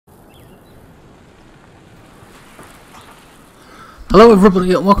Hello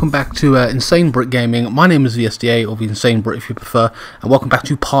everybody and welcome back to INSANEBRIT Gaming. My name is VSDA, or the INSANEBRIT if you prefer, and welcome back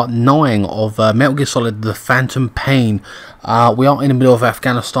to part 9 of Metal Gear Solid The Phantom Pain. We are in the middle of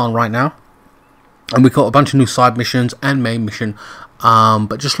Afghanistan right now, and we've got a bunch of new side missions and main mission,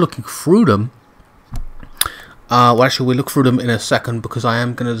 but just looking through them, well actually we'll look through them in a second because I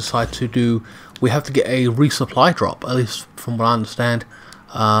am going to decide to do, we have to get a resupply drop, at least from what I understand.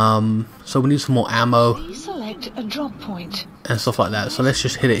 So we need some more ammo. Please select a drop point And stuff like that, so let's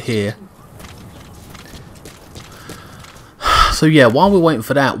just hit it here. So yeah, while we're waiting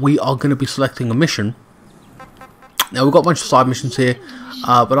for that, we are going to be selecting a mission. Now we've got a bunch of side missions here,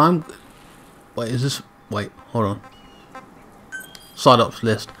 but I'm... Wait, is this... Wait, hold on. Side ops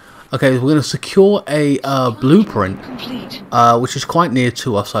list. Okay, we're going to secure a blueprint, which is quite near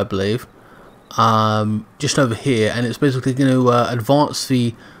to us, I believe. Just over here, and it's basically going to advance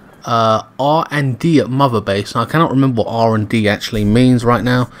the R&D at Mother Base. Now, I cannot remember what R&D actually means right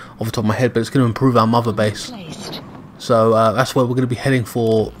now off the top of my head, but it's going to improve our Mother Base. So that's where we're going to be heading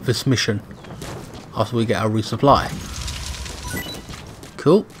for this mission after we get our resupply.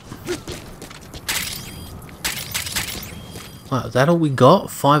 Cool. Wow, is that all we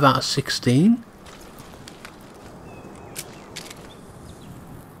got? 5 out of 16?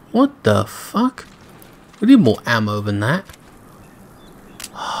 What the fuck? We need more ammo than that.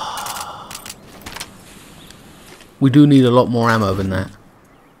 We do need a lot more ammo than that.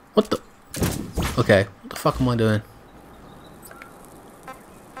 What the... Okay, what the fuck am I doing?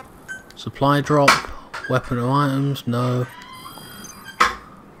 Supply drop. Weapon or items. No.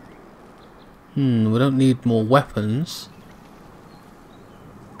 We don't need more weapons.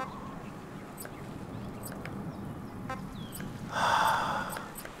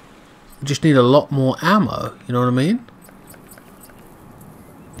 We just need a lot more ammo, you know what I mean?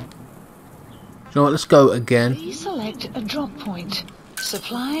 You know what, let's go again. Please select a drop point.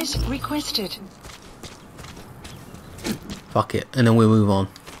 Supplies requested. Fuck it, and then we move on.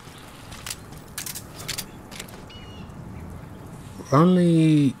 We're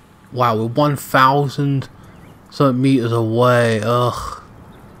only... Wow, we're 1,000 something meters away. Ugh.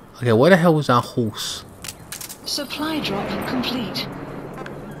 Okay, where the hell was our horse? Supply drop complete.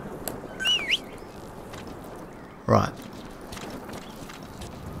 Right.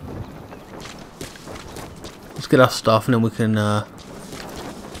 Let's get our stuff and then we can God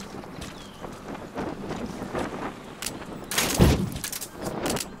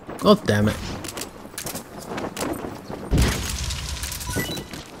damn it.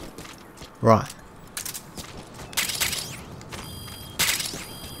 Right.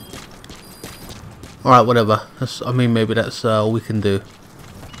 Alright, whatever. I mean, maybe that's all we can do.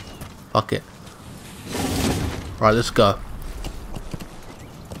 Fuck it. Right, let's go.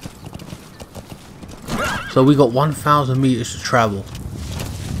 So we got 1,000 meters to travel.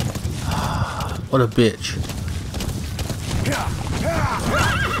 What a bitch.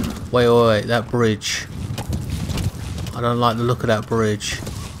 Wait, that bridge. I don't like the look of that bridge.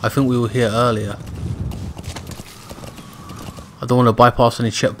 I think we were here earlier. I don't want to bypass any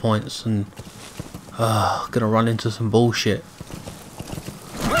checkpoints and gonna run into some bullshit.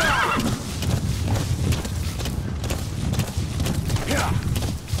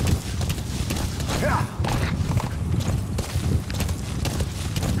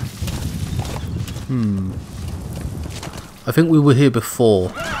 I think we were here before,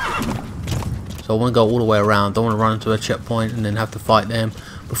 so I want to go all the way around. Don't want to run into a checkpoint and then have to fight them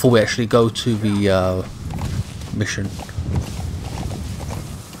before we actually go to the mission.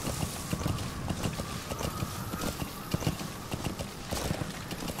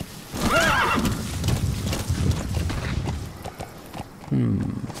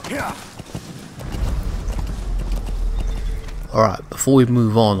 Alright, before we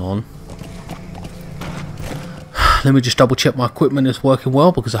move on, let me just double check my equipment is working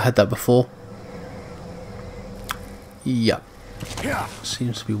well because I had that before. Yep.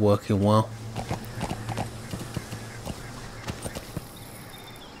 Seems to be working well.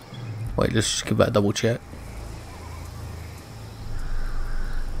 Wait, let's just give that a double check.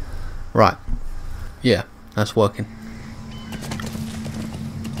 Right. Yeah, that's working.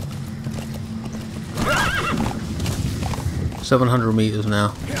 $700 meters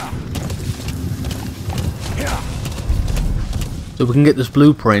now. So we can get this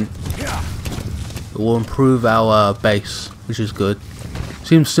blueprint. It will improve our base, which is good.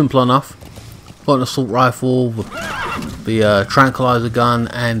 Seems simple enough. Got an assault rifle, the tranquilizer gun,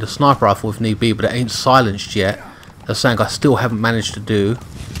 and a sniper rifle if need be, but it ain't silenced yet. That's something I still haven't managed to do.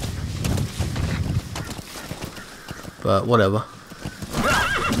 But whatever.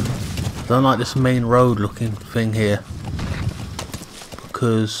 Don't like this main road looking thing here.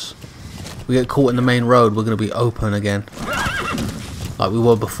 because we get caught in the main road, we're going to be open again. Like we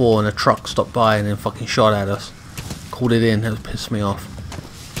were before, and a truck stopped by and then fucking shot at us. Called it in, that pissed me off.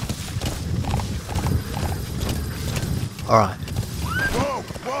 Alright.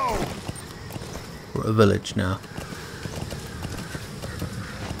 We're at a village now.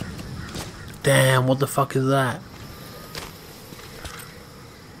 Damn, what the fuck is that?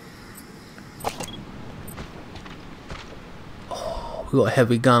 Oh, we got a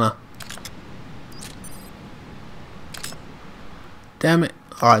heavy gunner. Damn it.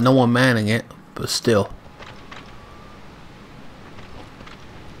 Alright, no one manning it, but still.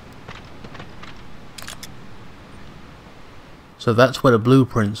 So that's where the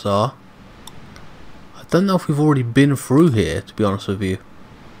blueprints are. I don't know if we've already been through here, to be honest with you.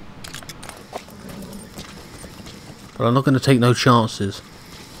 But I'm not going to take no chances.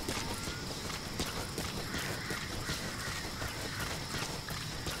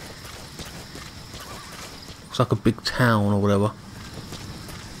 Looks like a big town or whatever.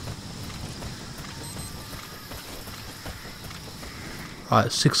 Right,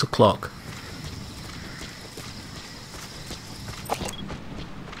 it's 6 o'clock.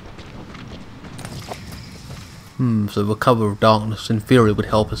 So the cover of darkness in theory would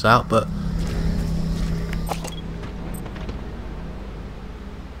help us out, but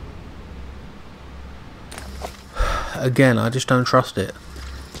again, I just don't trust it.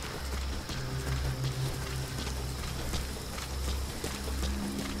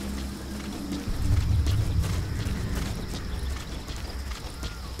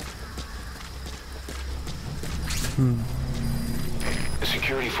 The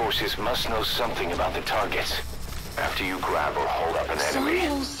security forces must know something about the targets. After you grab or hold up an enemy,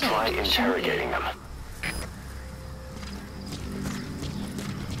 try interrogating them.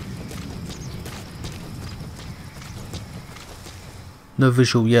 No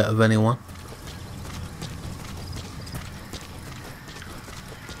visual yet of anyone.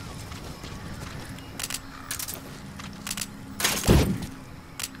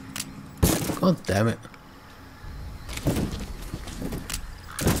 God damn it.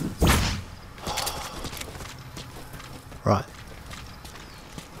 Right.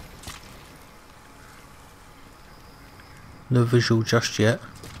 No visual just yet.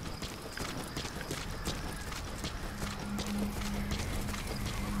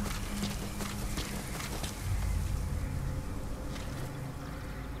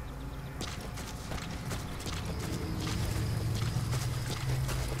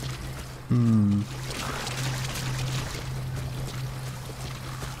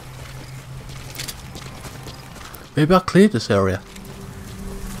 Maybe I cleared this area.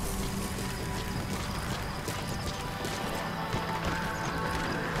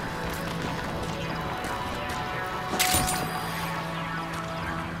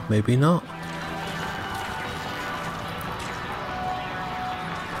 Maybe not.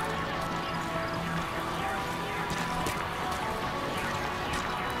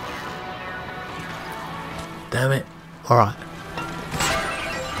 Damn it. Alright.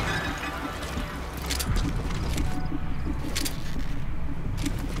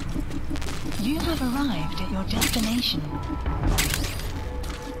 You have arrived at your destination.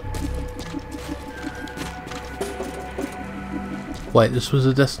 Wait, this was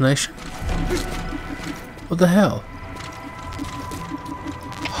a destination? What the hell?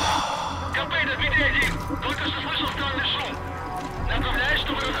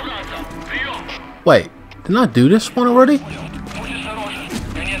 Wait, didn't I do this one already?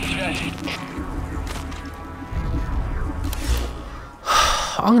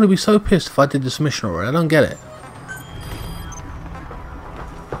 I'm gonna be so pissed if I did this mission already. I don't get it.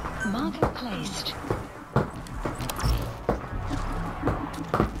 Marker placed.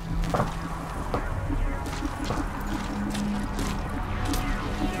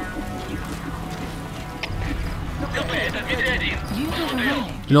 You have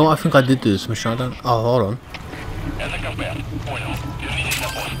arrived. You know what? I think I did do this mission. I don't. Oh, hold on.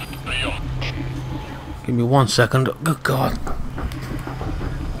 Give me 1 second. Good God.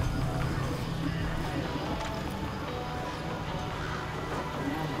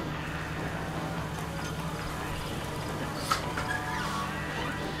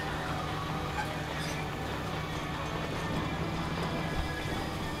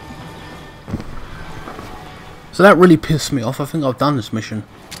 So that really pissed me off. I think I've done this mission.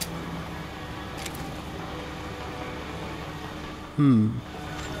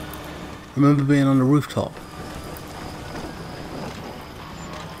 Remember being on the rooftop.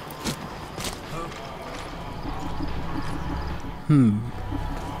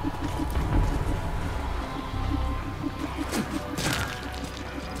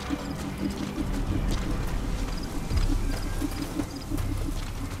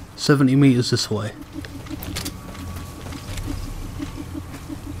 70 meters this way.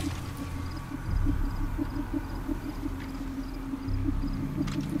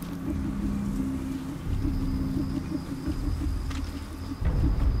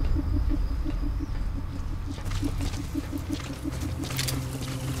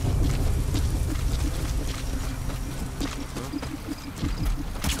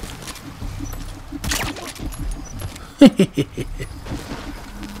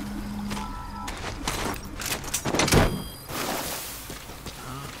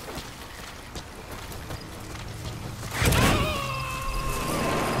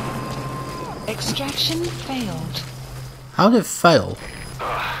 Extraction failed. How did it fail?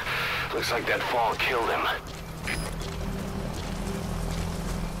 Looks like that fall killed him.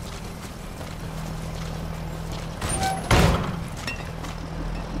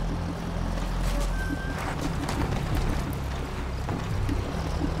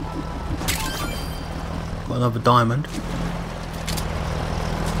 Got another diamond.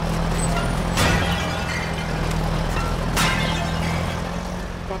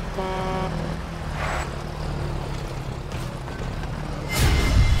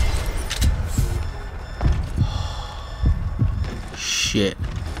 Shit.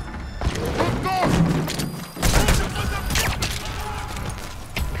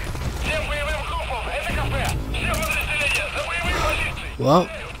 Well,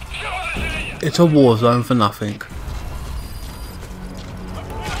 it's a war zone for nothing.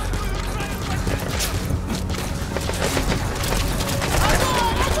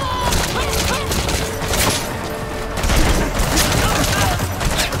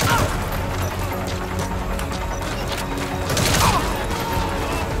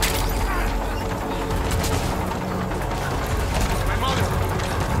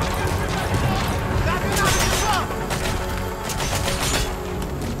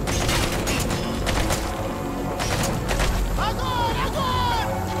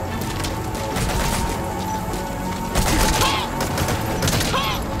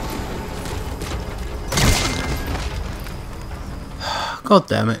 God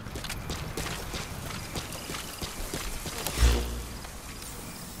damn it.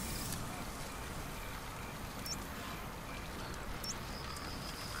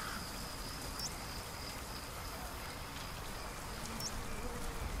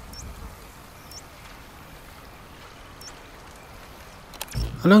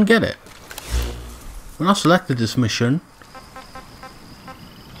 I don't get it. When I selected this mission,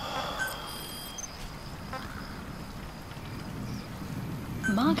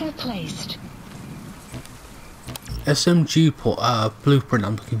 Marker placed. SMG blueprint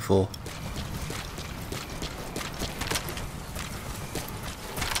I'm looking for.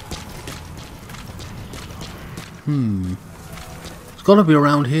 It's got to be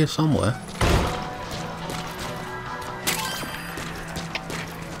around here somewhere.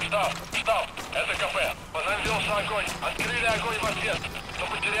 Стоп! Это кафе. Поднялся огонь. Открыли огонь в ответ. Но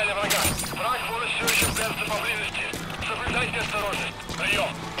потеряли врага. Враг может все еще прятаться поблизости. Соблюдайте осторожность. Прием.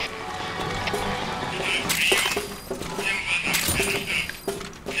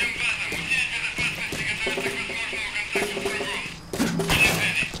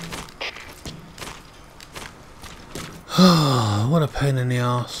 What a pain in the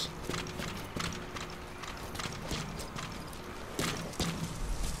ass.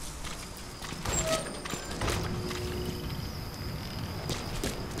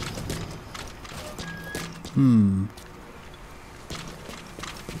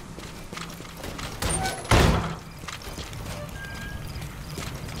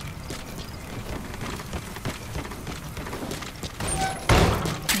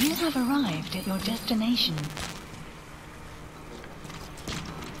 You have arrived at your destination.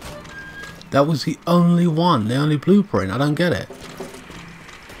 That was the only one, the only blueprint. I don't get it.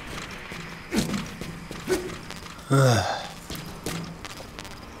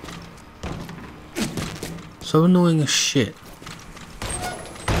 So annoying as shit.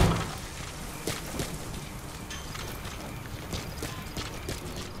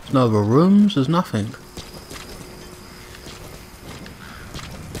 There's no other rooms, there's nothing.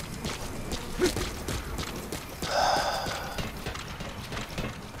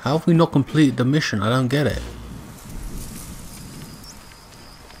 How have we not completed the mission? I don't get it.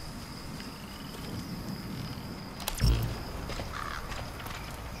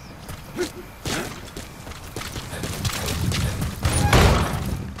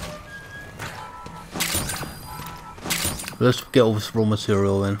 Let's get all this raw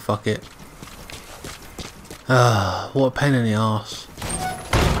material then, fuck it. What a pain in the ass.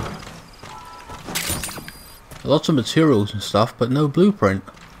 Lots of materials and stuff, but no blueprint.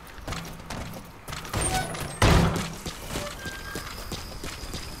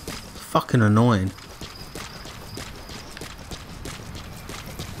 fucking annoying.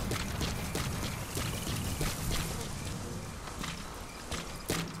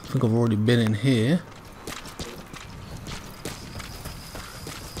 I think I've already been in here.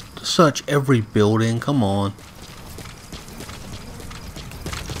 To search every building, come on.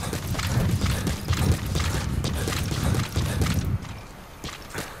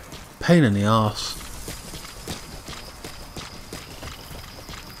 Pain in the arse.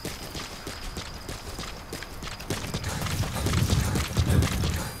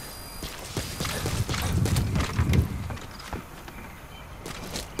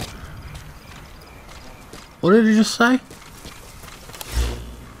 What did he just say?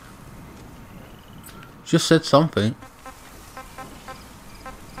 Just said something.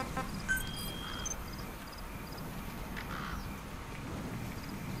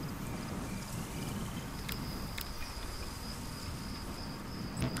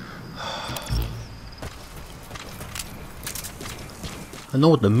 I know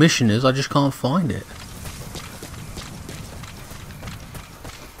what the mission is, I just can't find it.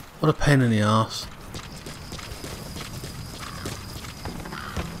 What a pain in the ass.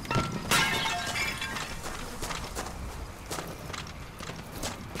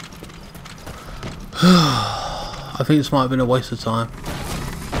 I think this might have been a waste of time.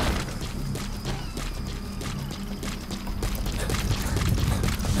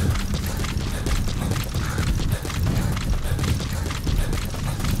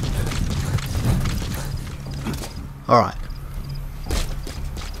 Alright.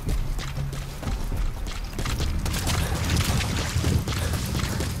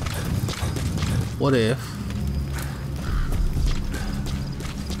 What if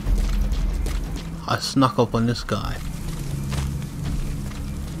I snuck up on this guy?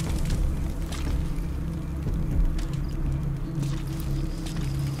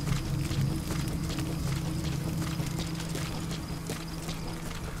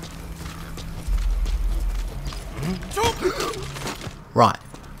 Right.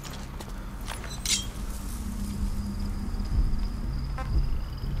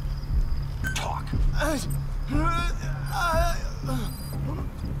 Talk.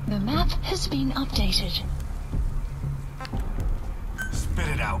 The map has been updated. Spit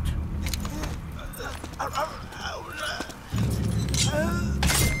it out.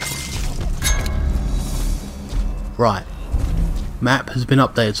 Right. Map has been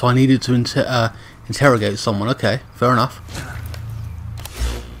updated, so I needed to interrogate someone. Okay, fair enough.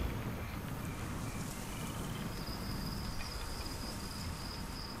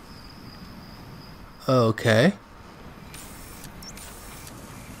 Okay.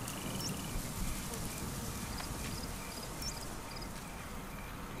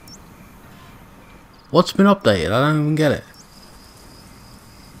 What's been updated? I don't even get it.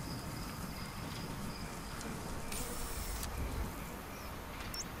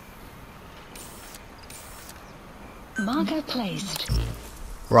 Marker placed.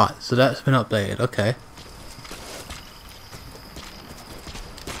 Right, so that's been updated. Okay.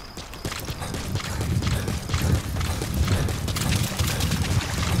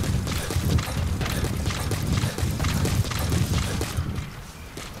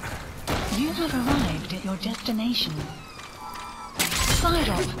 You have arrived at your destination. Side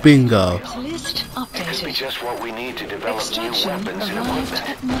up. Bingo. List Could be updated. just what we need to develop new Extraction weapons and arrived equipment.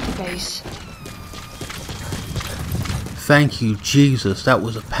 at Mother Base. Thank you, Jesus. That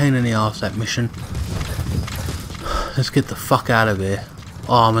was a pain in the ass, that mission. Let's get the fuck out of here.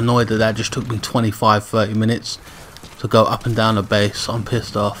 Oh, I'm annoyed that that just took me 25-30 minutes to go up and down the base. I'm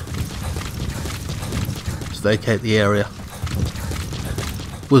pissed off. Let's vacate the area.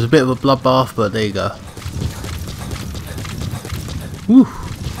 It was a bit of a bloodbath, but there you go. Whew.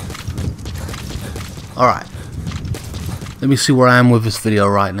 Alright. Let me see where I am with this video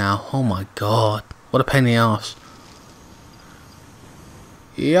right now. Oh my god. What a pain in the ass.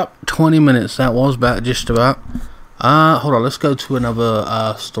 Yep, 20 minutes that was, about just about. Hold on, let's go to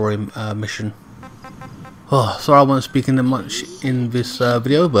another story mission. Oh, sorry I wasn't speaking that much in this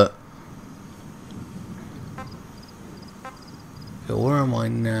video, but okay, where am I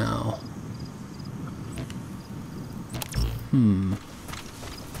now?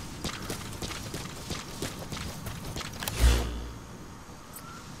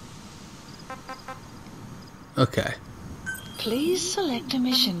 Okay. Please select a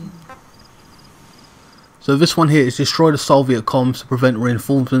mission. So this one here is destroy the Soviet comms to prevent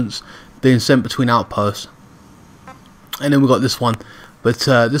reinforcements being sent between outposts. And then we got this one, but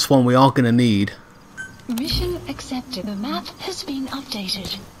this one we are going to need. Mission accepted. The map has been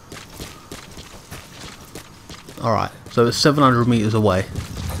updated. Alright, so it's 700 meters away.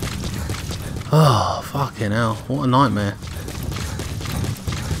 Oh, fucking hell. What a nightmare.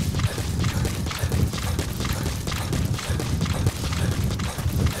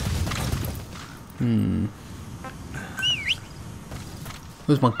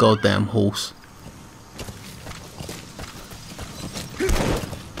 Where's my goddamn horse?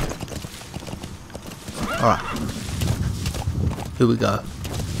 Alright. Here we go.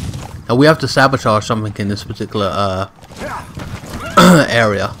 Now we have to sabotage something in this particular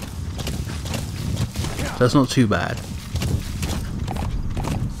area. That's not too bad.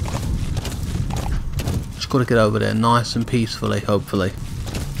 Just gotta get over there nice and peacefully, hopefully.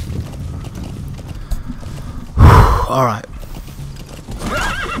 Alright.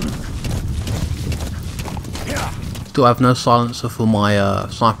 Still have no silencer for my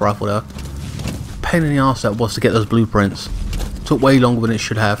sniper rifle though. Pain in the arse that was to get those blueprints. Took way longer than it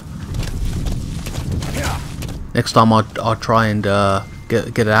should have. Next time I'll try and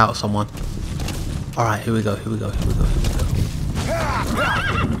get it out of someone. Alright, here we go, here we go, here we go, here we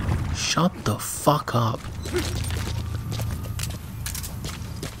go. Shut the fuck up.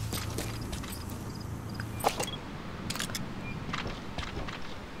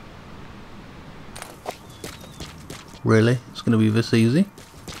 Really? It's gonna be this easy?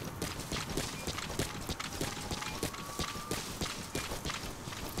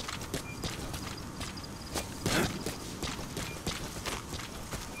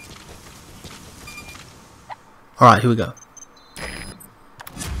 Alright, here we go.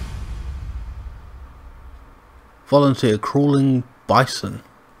 Volunteer crawling bison.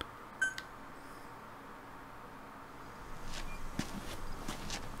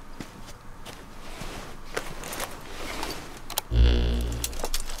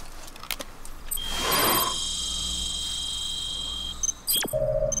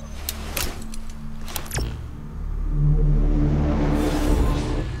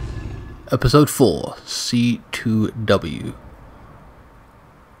 Episode 4, C2W.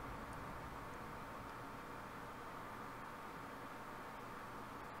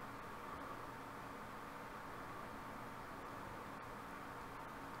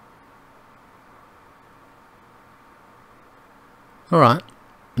 Alright,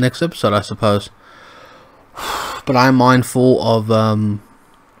 next episode I suppose. But I am mindful of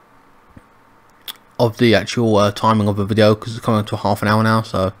the actual timing of the video because it's coming up to half an hour now,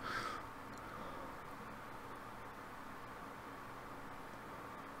 so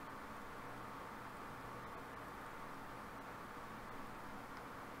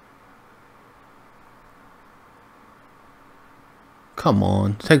come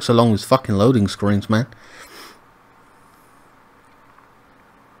on, it takes so long with fucking loading screens, man.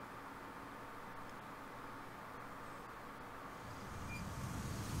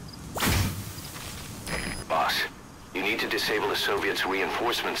 Boss, you need to disable the Soviets'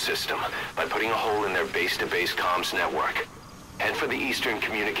 reinforcement system by putting a hole in their base-to-base comms network. Head for the Eastern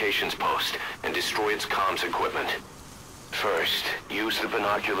Communications Post and destroy its comms equipment. First, use the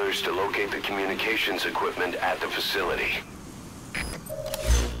binoculars to locate the communications equipment at the facility.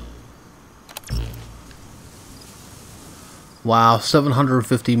 Wow,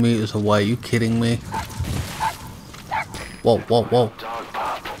 750 meters away, you kidding me? Whoa, whoa, whoa. Dog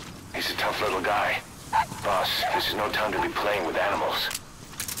Pop. He's a tough little guy. Boss, this is no time to be playing with animals.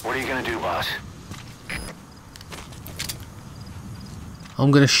 What are you gonna do, boss? I'm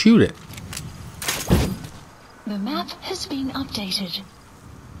gonna shoot it. The map has been updated.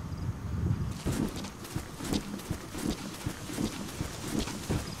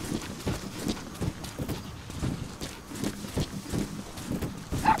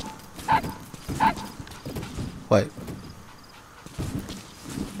 Wait.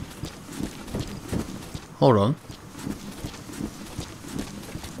 Hold on.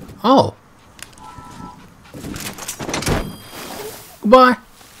 Oh. Goodbye.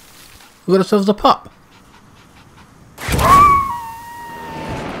 We got ourselves a pup.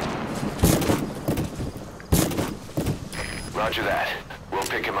 Roger that. We'll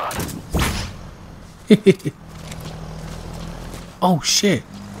pick him up. Oh shit.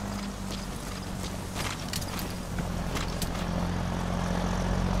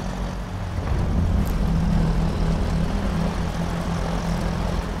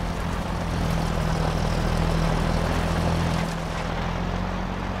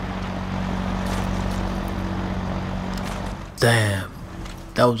 Damn,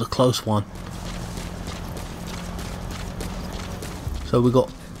 that was a close one. So we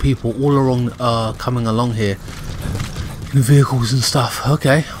got people all along, coming along here in vehicles and stuff.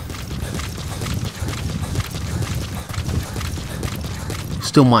 Okay.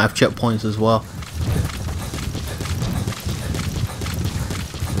 Still might have checkpoints as well.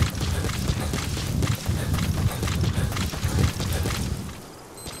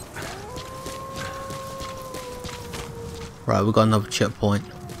 Right, we've got another checkpoint.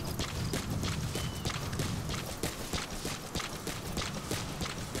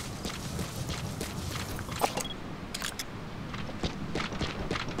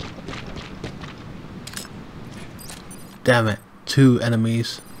 Damn it, 2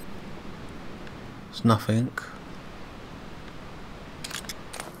 enemies. It's nothing.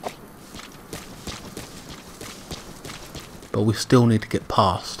 But we still need to get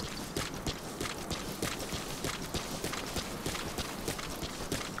past.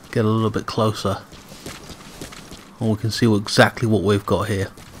 Get a little bit closer. And we can see exactly what we've got here.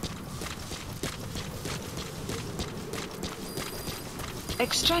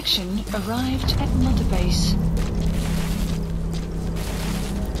 Extraction arrived at Mother Base.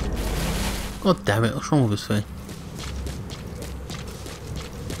 God damn it, what's wrong with this thing?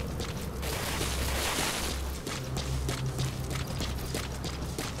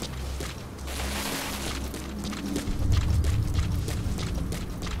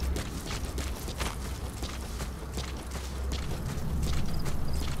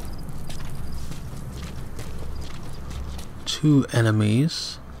 Two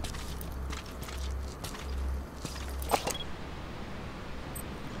enemies.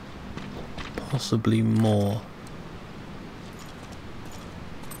 Possibly more.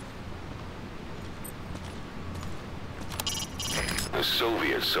 A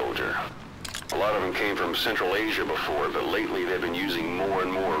Soviet soldier. A lot of them came from Central Asia before, but lately they've been using more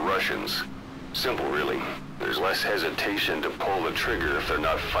and more Russians. Simple, really. There's less hesitation to pull the trigger if they're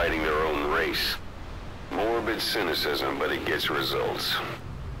not fighting their own race. Morbid cynicism, but it gets results.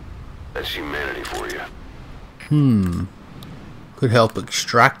 That's humanity for you. Could help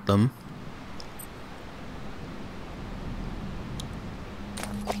extract them.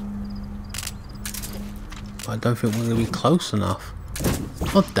 I don't think we're going to be close enough.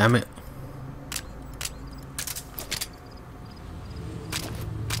 God damn it.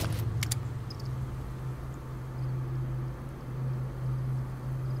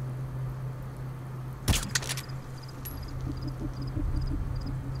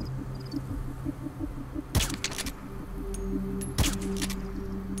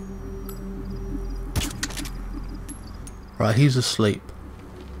 Right, he's asleep.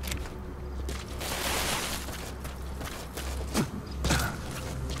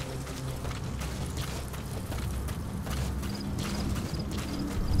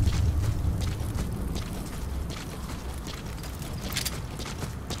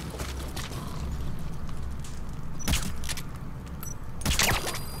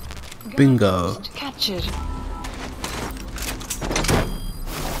 Bingo. Captured.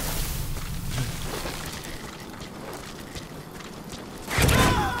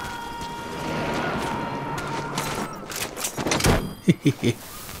 You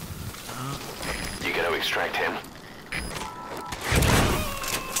gotta extract him.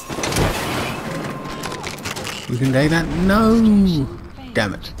 You can take that? No!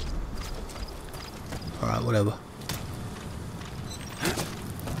 Damn it. Alright, whatever.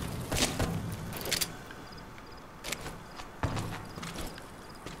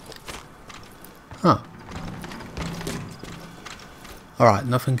 Huh. Alright,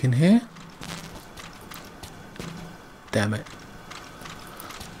 nothing in here? Damn it.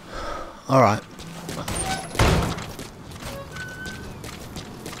 Alright.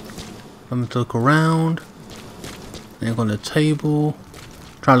 I'm gonna look around. Then on the table.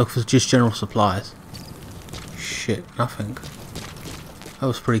 Try and look for just general supplies. Shit, nothing. That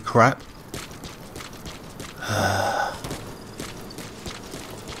was pretty crap.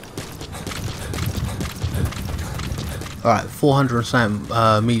 Alright,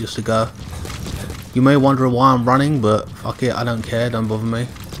 400 meters to go. You may wonder why I'm running, but fuck it, I don't care, don't bother me.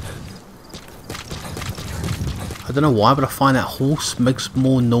 I don't know why, but I find that horse makes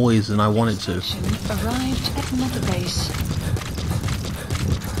more noise than I want it to. Arrived at Mother Base.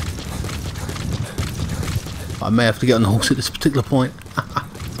 I may have to get on the horse at this particular point.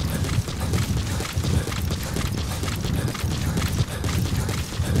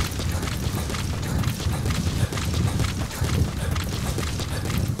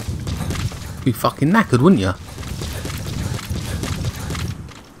 Be fucking knackered, wouldn't you?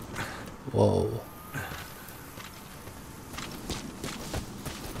 Whoa.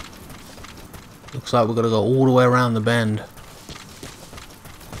 Looks like we're gonna go all the way around the bend.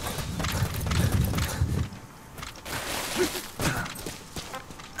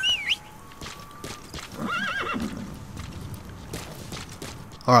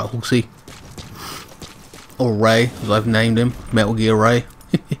 Alright, horsey. Or Ray, as I've named him. Metal Gear Ray.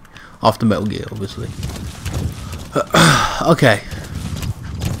 After Metal Gear, obviously. Okay.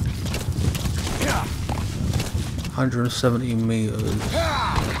 170 meters.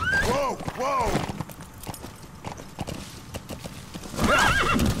 Whoa, whoa!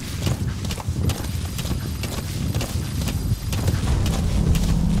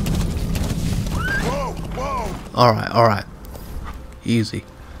 Whoa, whoa! Alright. Easy.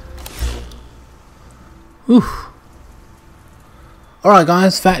 Whew. Alright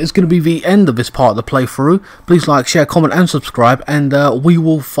guys, that is going to be the end of this part of the playthrough. Please like, share, comment and subscribe, and we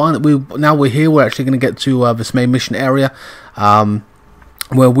will find that now we're here, we're actually going to get to this main mission area,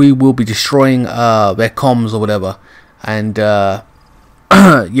 where we will be destroying their comms or whatever, and yeah,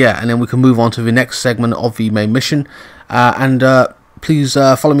 and then we can move on to the next segment of the main mission, please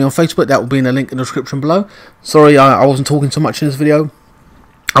follow me on Facebook. That will be in the link in the description below. Sorry I wasn't talking so much in this video.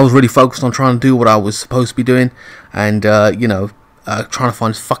 I was really focused on trying to do what I was supposed to be doing, and you know, trying to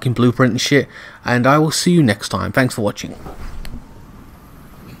find this fucking blueprint and shit. And I will see you next time. Thanks for watching.